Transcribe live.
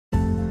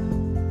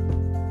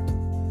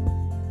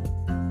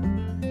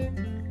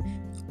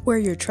Where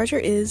your treasure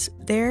is,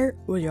 there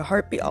will your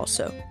heart be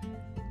also.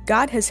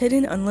 God has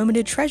hidden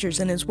unlimited treasures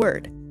in His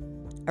Word.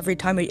 Every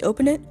time we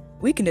open it,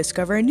 we can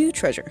discover a new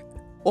treasure,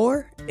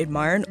 or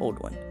admire an old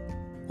one.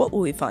 What will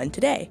we find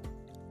today?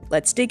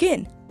 Let's dig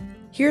in.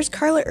 Here's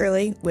Carla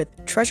Early with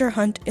Treasure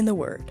Hunt in the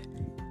Word.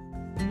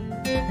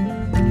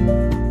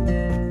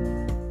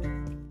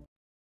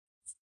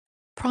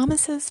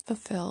 Promises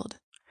fulfilled.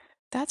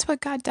 That's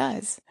what God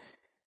does.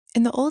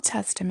 In the Old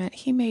Testament,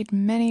 He made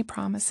many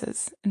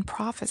promises and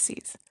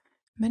prophecies,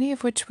 many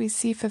of which we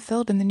see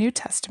fulfilled in the New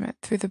Testament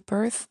through the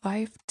birth,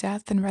 life,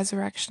 death, and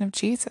resurrection of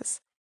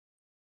Jesus.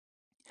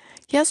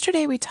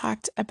 Yesterday, we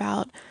talked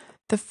about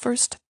the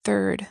first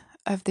third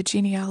of the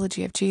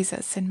genealogy of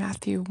Jesus in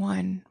Matthew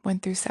 1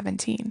 through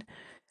 17.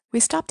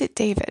 We stopped at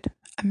David,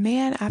 a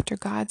man after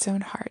God's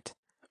own heart.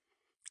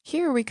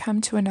 Here we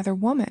come to another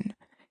woman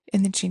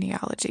in the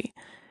genealogy.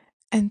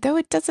 And though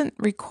it doesn't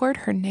record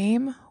her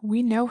name,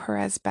 we know her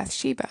as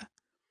Bathsheba.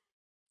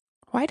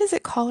 Why does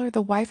it call her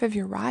the wife of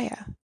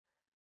Uriah?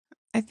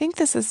 I think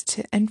this is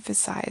to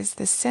emphasize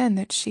the sin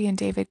that she and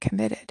David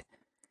committed.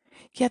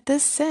 Yet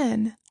this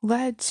sin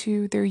led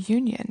to their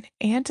union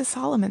and to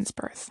Solomon's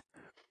birth.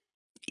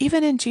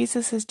 Even in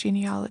Jesus'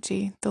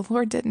 genealogy, the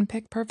Lord didn't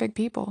pick perfect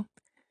people.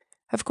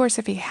 Of course,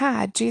 if He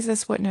had,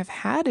 Jesus wouldn't have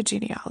had a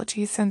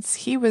genealogy since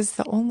He was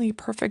the only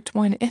perfect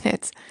one in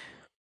it.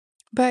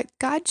 But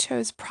God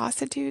chose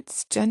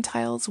prostitutes,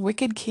 Gentiles,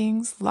 wicked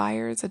kings,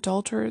 liars,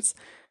 adulterers.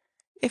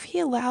 If He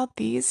allowed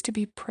these to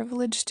be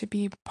privileged to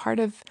be part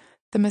of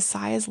the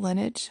Messiah's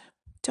lineage,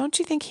 don't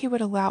you think He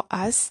would allow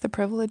us the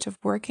privilege of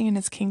working in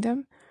His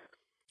kingdom?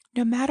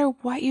 No matter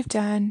what you've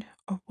done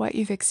or what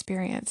you've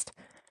experienced,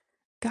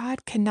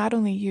 God can not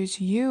only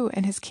use you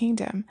and His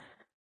kingdom,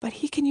 but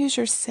He can use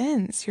your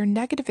sins, your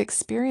negative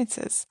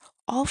experiences,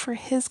 all for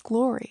His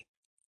glory.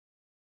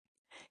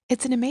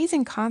 It's an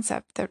amazing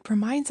concept that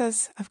reminds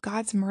us of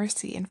God's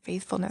mercy and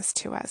faithfulness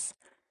to us.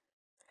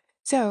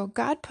 So,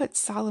 God put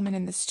Solomon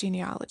in this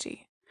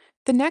genealogy.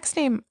 The next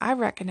name I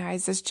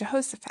recognize is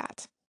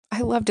Jehoshaphat.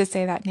 I love to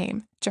say that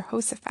name,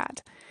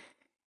 Jehoshaphat.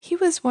 He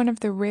was one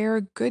of the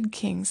rare good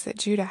kings that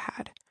Judah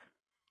had.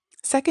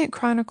 2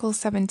 Chronicles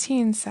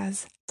 17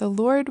 says, "The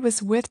Lord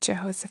was with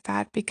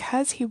Jehoshaphat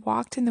because he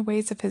walked in the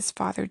ways of his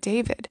father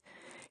David.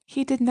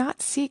 He did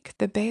not seek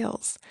the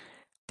Baals.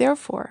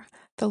 Therefore,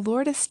 the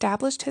Lord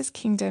established his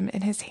kingdom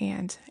in his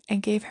hand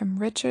and gave him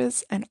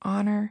riches and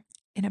honor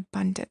in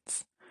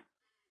abundance."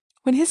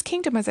 When his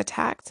kingdom was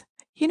attacked,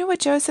 you know what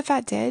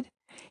Jehoshaphat did?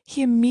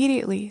 He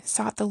immediately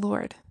sought the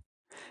Lord.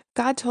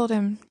 God told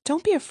him,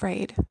 "Don't be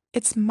afraid.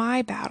 It's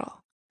my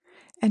battle."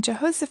 And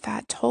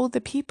Jehoshaphat told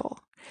the people.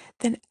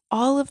 Then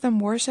all of them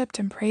worshiped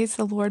and praised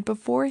the Lord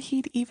before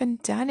he'd even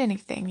done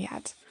anything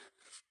yet.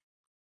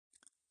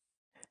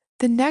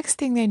 The next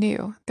thing they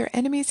knew, their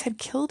enemies had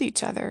killed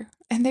each other,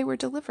 and they were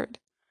delivered.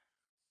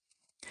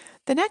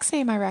 The next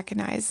name I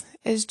recognize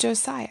is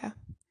Josiah.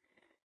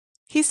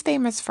 He's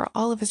famous for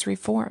all of his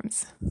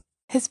reforms.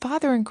 His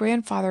father and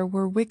grandfather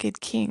were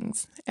wicked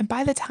kings, and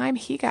by the time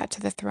he got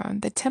to the throne,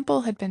 the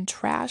temple had been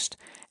trashed,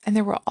 and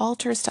there were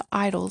altars to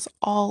idols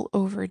all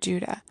over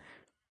Judah.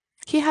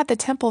 He had the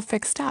temple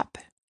fixed up,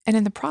 and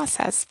in the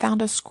process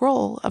found a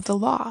scroll of the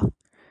law.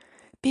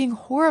 Being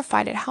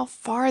horrified at how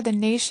far the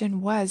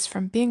nation was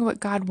from being what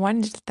God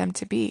wanted them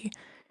to be,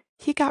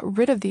 he got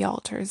rid of the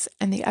altars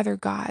and the other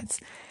gods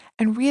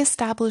and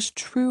reestablished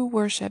true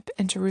worship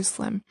in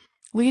Jerusalem,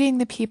 leading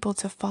the people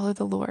to follow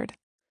the Lord.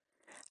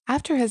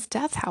 After his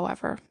death,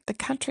 however, the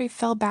country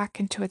fell back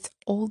into its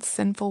old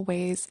sinful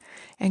ways,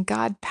 and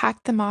God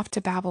packed them off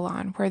to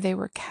Babylon, where they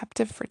were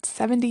captive for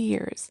 70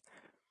 years.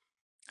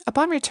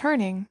 Upon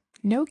returning,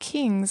 no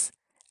kings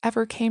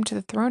ever came to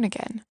the throne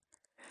again.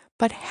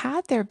 But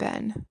had there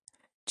been,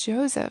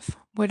 Joseph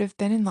would have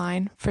been in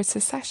line for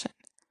succession.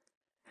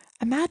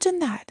 Imagine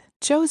that,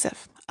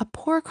 Joseph, a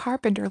poor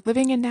carpenter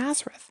living in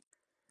Nazareth.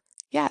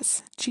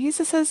 Yes,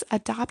 Jesus'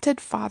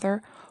 adopted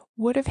father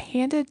would have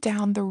handed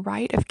down the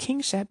right of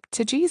kingship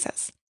to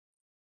Jesus.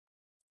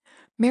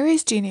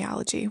 Mary's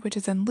genealogy, which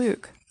is in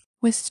Luke,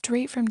 was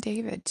straight from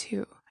David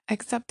too,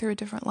 except through a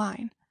different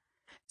line.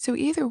 So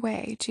either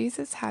way,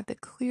 Jesus had the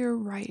clear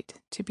right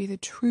to be the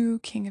true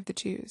King of the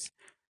Jews,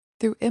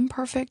 through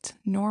imperfect,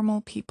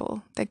 normal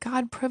people that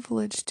God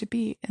privileged to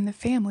be in the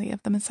family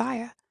of the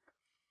Messiah.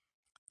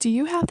 Do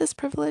you have this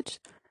privilege?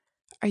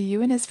 Are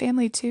you in His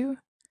family too?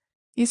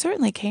 You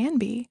certainly can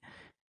be.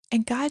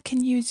 And God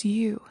can use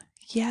you,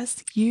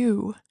 yes,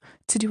 you,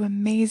 to do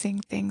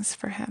amazing things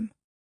for Him.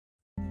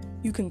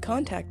 You can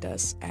contact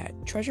us at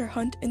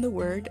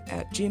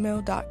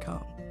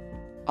treasurehuntintheword@gmail.com.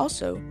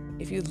 Also,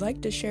 if you'd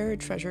like to share a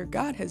treasure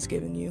God has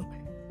given you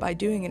by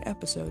doing an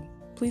episode,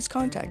 please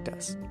contact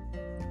us.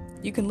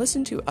 You can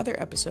listen to other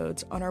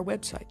episodes on our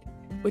website,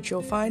 which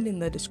you'll find in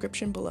the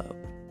description below.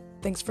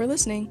 Thanks for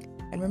listening,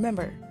 and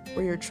remember,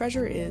 where your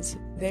treasure is,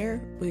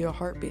 there will your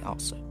heart be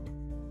also.